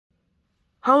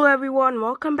Hello everyone,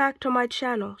 welcome back to my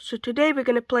channel. So today we're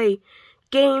gonna play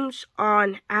games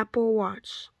on Apple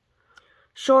Watch.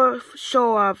 So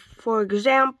for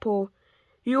example,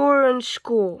 you're in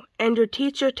school and your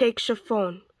teacher takes your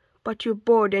phone, but you're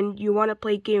bored and you want to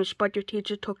play games, but your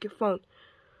teacher took your phone.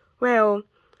 Well,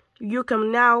 you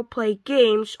can now play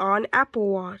games on Apple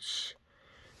Watch.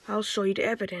 I'll show you the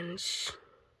evidence.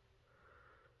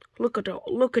 Look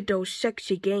at those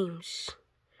sexy games.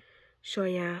 So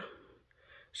yeah.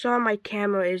 Sorry my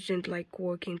camera isn't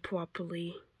working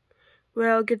properly.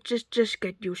 Well, just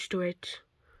get used to it.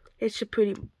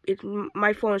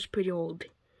 My phone is pretty old.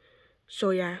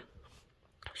 So yeah.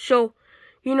 So,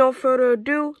 no further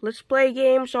ado, let's play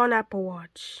games on Apple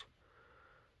Watch.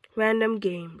 Random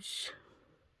games.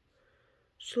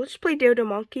 So let's play Dare the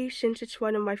Monkey since it's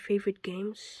one of my favorite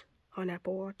games on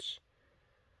Apple Watch.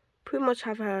 Pretty much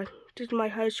my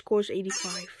highest score is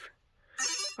 85.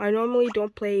 I normally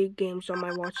don't play games on my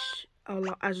watch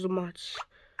as much.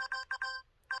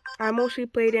 I mostly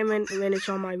play them when it's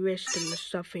on my wrist and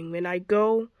stuffing. When I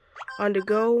go on the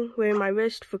go, wearing my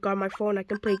wrist, forgot my phone, I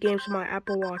can play games on my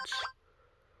Apple Watch.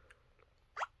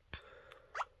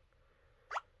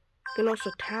 You can also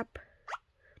tap,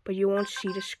 but you won't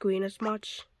see the screen as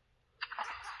much.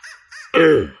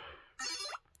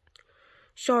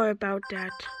 Sorry about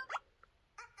that.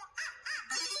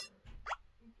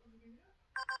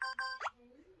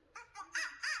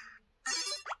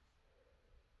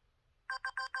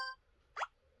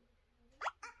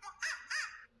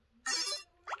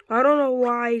 I don't know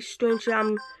why, strangely,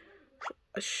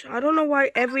 I don't know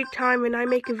why every time when I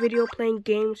make a video playing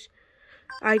games,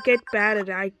 I get bad at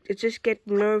it. I just get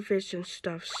nervous and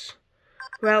stuff.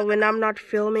 Well, when I'm not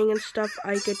filming and stuff,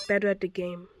 I get better at the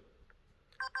game.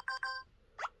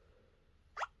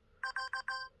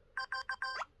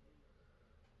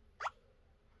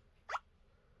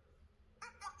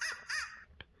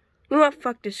 You know what?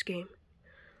 Fuck this game.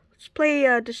 Let's play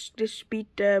this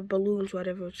beat balloons,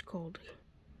 whatever it's called.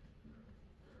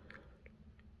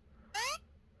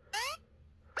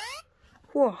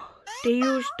 Whoa,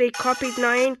 they copied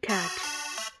Nyan Cat.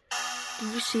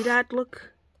 Did you see that?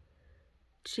 Look.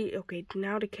 See, okay,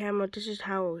 now the camera, this is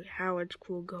how it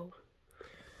will go.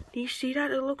 Do you see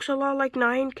that? It looks a lot like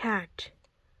Nyan Cat.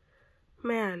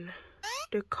 Man,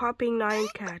 they're copying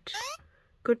Nyan Cat.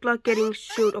 Good luck getting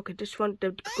sued. Okay, this one,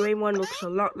 the gray one looks a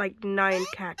lot like Nyan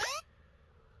Cat.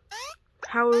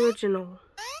 How original.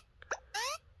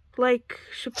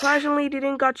 Surprisingly, they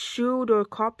didn't got sued or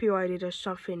copyrighted or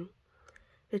something.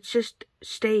 It just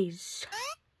stays.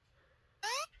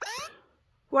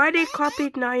 Why they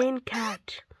copied Nyan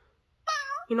Cat?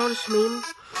 You know this meme?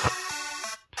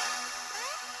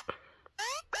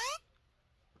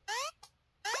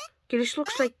 Okay, this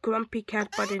looks like Grumpy Cat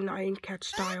but in Nyan Cat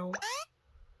style.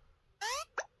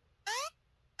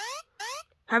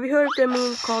 Have you heard of the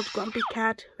meme called Grumpy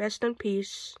Cat? Rest in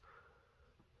peace.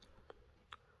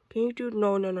 Can you do?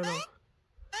 No.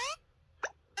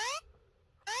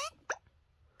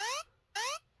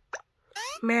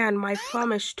 Man, my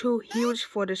thumb is too huge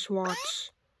for this watch.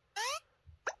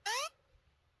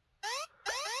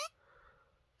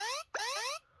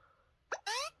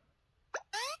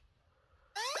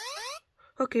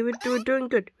 Okay, we're doing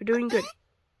good. We're doing good.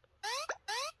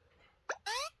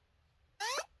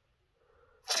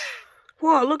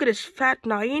 Whoa, look at this fat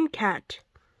Nyan Cat.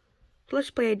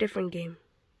 Let's play a different game.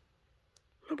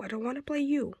 No, I don't want to play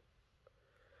you.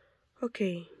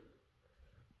 Okay.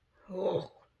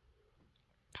 Oh.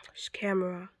 This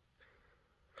camera.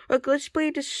 Okay, let's play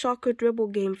this soccer dribble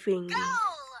game thing.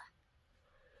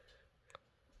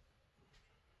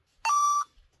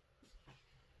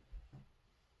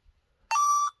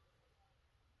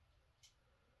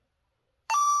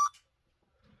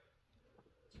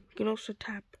 You can also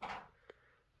tap.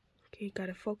 Okay,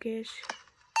 gotta focus.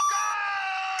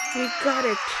 We got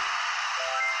it.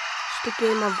 It's the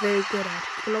game I'm very good at.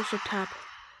 You can also tap.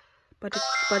 But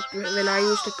when I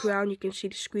use the crown, you can see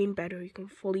the screen better. You can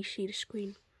fully see the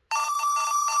screen.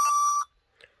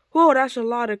 Whoa, that's a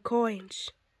lot of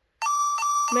coins.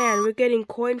 Man, we're getting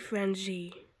coin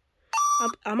frenzy.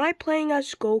 Am I playing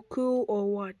as Goku or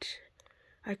what?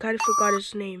 I kind of forgot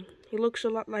his name. He looks a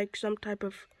lot like some type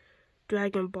of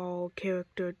Dragon Ball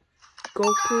character.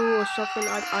 Goku or something.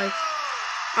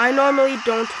 I normally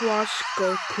don't watch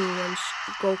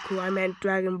Goku. I meant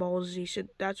Dragon Ball Z, so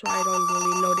that's why I don't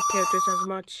really know the characters as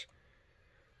much.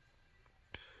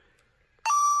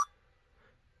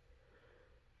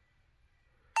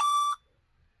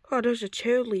 Oh, there's a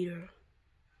cheerleader.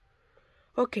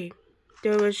 Okay,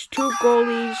 there was 2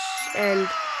 goalies and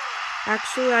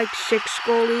actually 6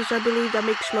 goalies, I believe. That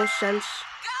makes no sense.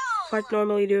 but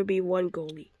normally there would be one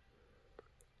goalie.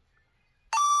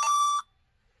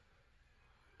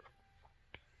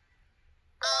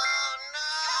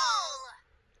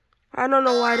 I don't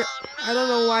know why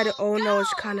the oh no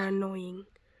is kind of annoying.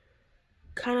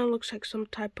 Kind of looks like some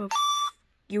type of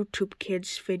YouTube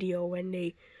kids video when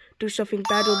they do something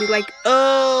bad. It'll be like,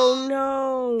 oh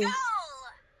no.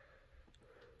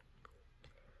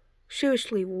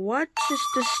 Seriously, what is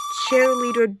this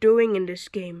cheerleader doing in this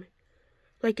game?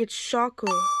 Like, it's soccer.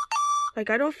 Like,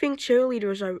 I don't think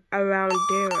cheerleaders are around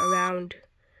there.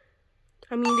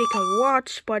 I mean, they can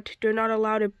watch, but they're not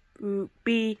allowed to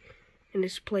be in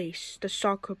this place. The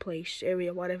soccer place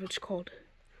area, whatever it's called.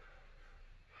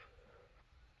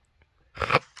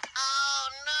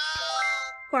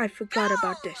 Oh, I forgot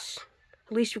about this.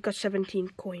 At least we got 17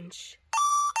 coins.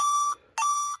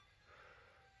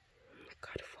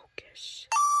 Gotta focus.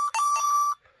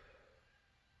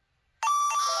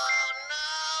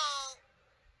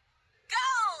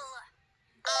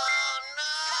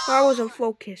 I wasn't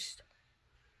focused.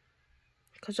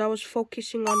 Because I was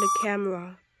focusing on the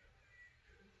camera.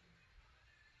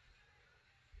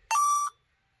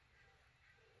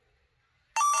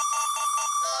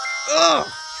 Ugh!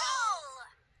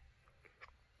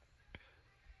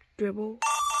 Dribble.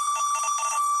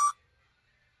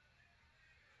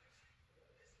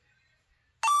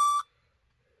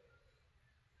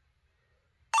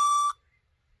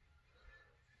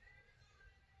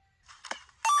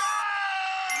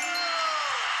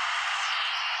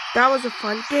 That was a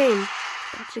fun game.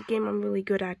 That's a game I'm really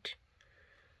good at.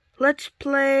 Let's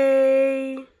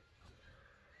play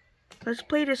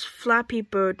this Flappy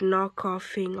Bird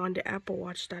knockoff thing on the Apple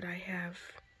Watch that I have.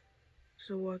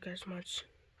 Doesn't work as much.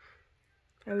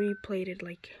 I replayed it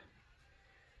like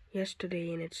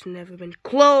yesterday and it's never been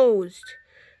closed.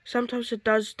 Sometimes it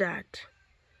does that.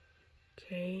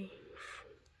 Okay.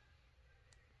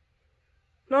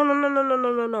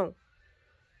 No.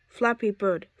 Flappy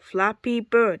Bird. Flappy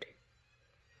Bird.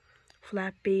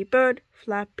 Flappy Bird.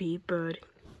 Flappy Bird.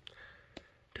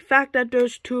 The fact that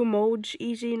there's 2 modes,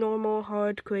 easy, normal,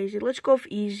 hard, crazy. Let's go with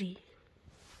easy.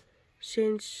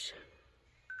 Since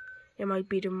it might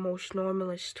be the most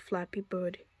normalist Flappy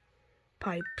Bird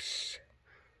pipes.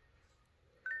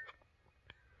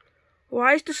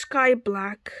 Why is the sky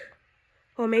black?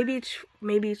 Oh, maybe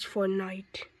it's for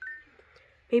night.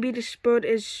 Maybe this bird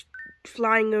is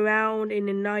flying around in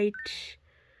the night,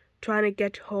 trying to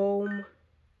get home.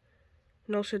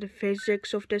 And also the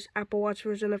physics of this Apple Watch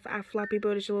version of Flappy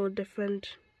Bird is a little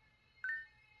different.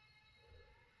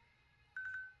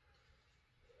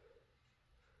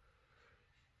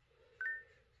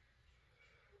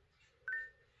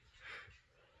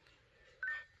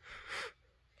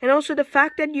 And also the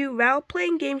fact that while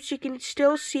playing games, you can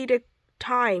still see the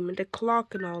time, the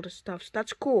clock and all the stuff. So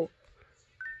that's cool.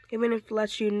 Even if it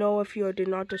lets you know if you're do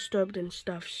not disturbed and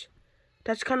stuffs.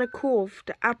 That's kind of cool for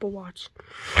the Apple Watch.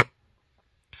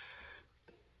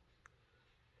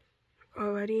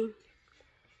 Already, you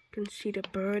can see the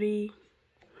birdie.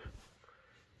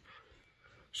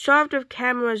 Sorry if the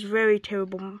camera is very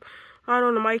terrible. I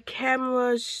don't know, my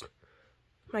camera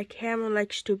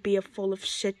likes to be full of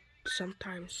shit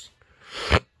sometimes.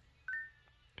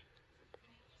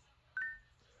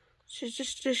 So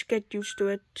just get used to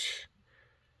it.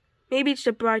 Maybe it's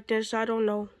the brightness, I don't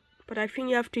know. But I think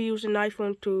you have to use an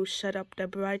iPhone to set up the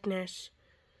brightness.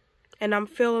 And I'm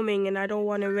filming and I don't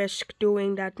want to risk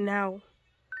doing that now.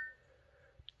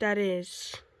 That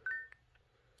is.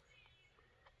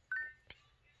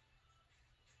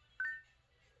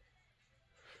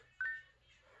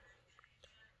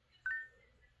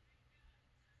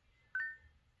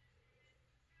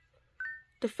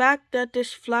 The fact that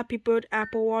this Flappy Bird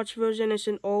Apple Watch version is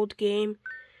an old game,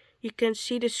 you can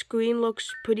see the screen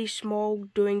looks pretty small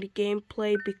during the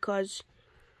gameplay because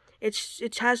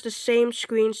it has the same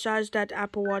screen size that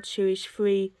Apple Watch Series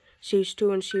 3, Series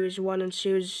 2, and Series 1 and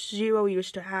Series 0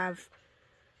 used to have.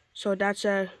 So that's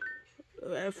a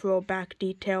throwback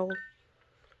detail.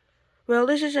 Well,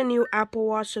 this is a new Apple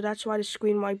Watch, so that's why the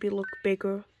screen might look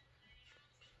bigger.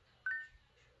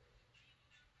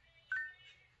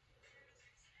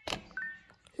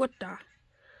 What the?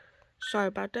 Sorry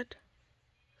about that.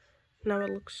 Now it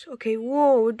looks okay.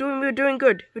 Whoa, we're doing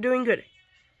good. We're doing good.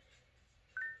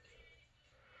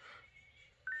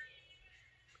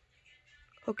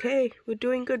 Okay, we're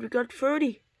doing good. We got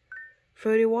 30,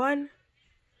 31,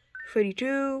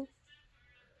 32,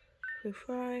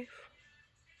 35.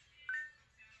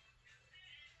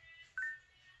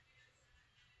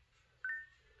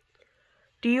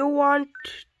 Do you want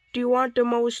the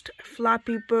most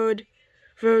Flappy Bird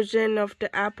version of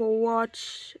the Apple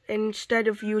Watch. Instead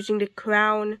of using the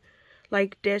crown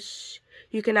like this,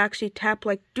 you can actually tap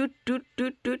like doot doot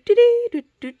doot doot doot doot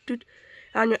doot doot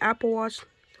on your Apple Watch.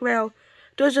 Well,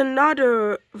 there's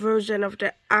another version of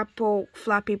the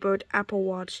Flappy Bird Apple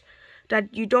Watch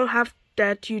that you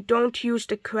don't use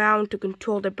the crown to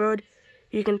control the bird.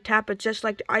 You can tap it just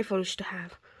like the iPhone used to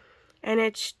have. And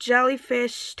it's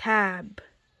Jellyfish Tab.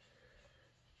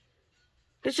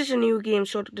 This is a new game,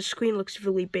 so the screen looks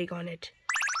really big on it.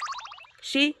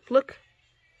 See? Look.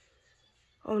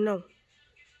 Oh no.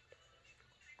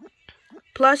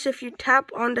 Plus, if you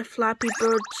tap on the Flappy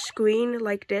Bird screen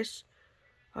like this,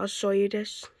 I'll show you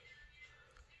this.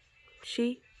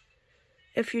 See?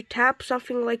 If you tap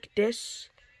something like this,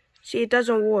 see, it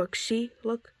doesn't work. See?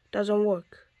 Look, doesn't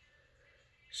work.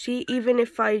 See, even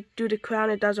if I do the crown,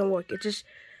 it doesn't work. It just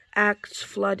acts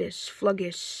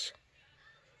fluggish.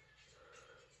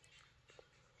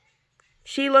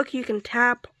 See, look, you can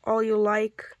tap all you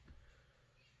like.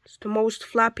 It's the most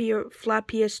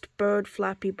flappiest bird,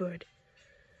 Flappy Bird.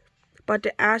 But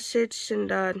the assets and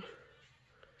the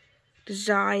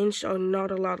designs are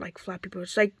not a lot like Flappy Bird.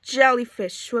 It's like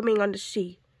jellyfish swimming on the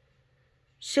sea.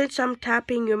 Since I'm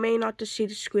tapping, you may not see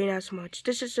the screen as much.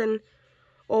 This is an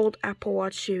old Apple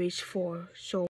Watch Series 4, so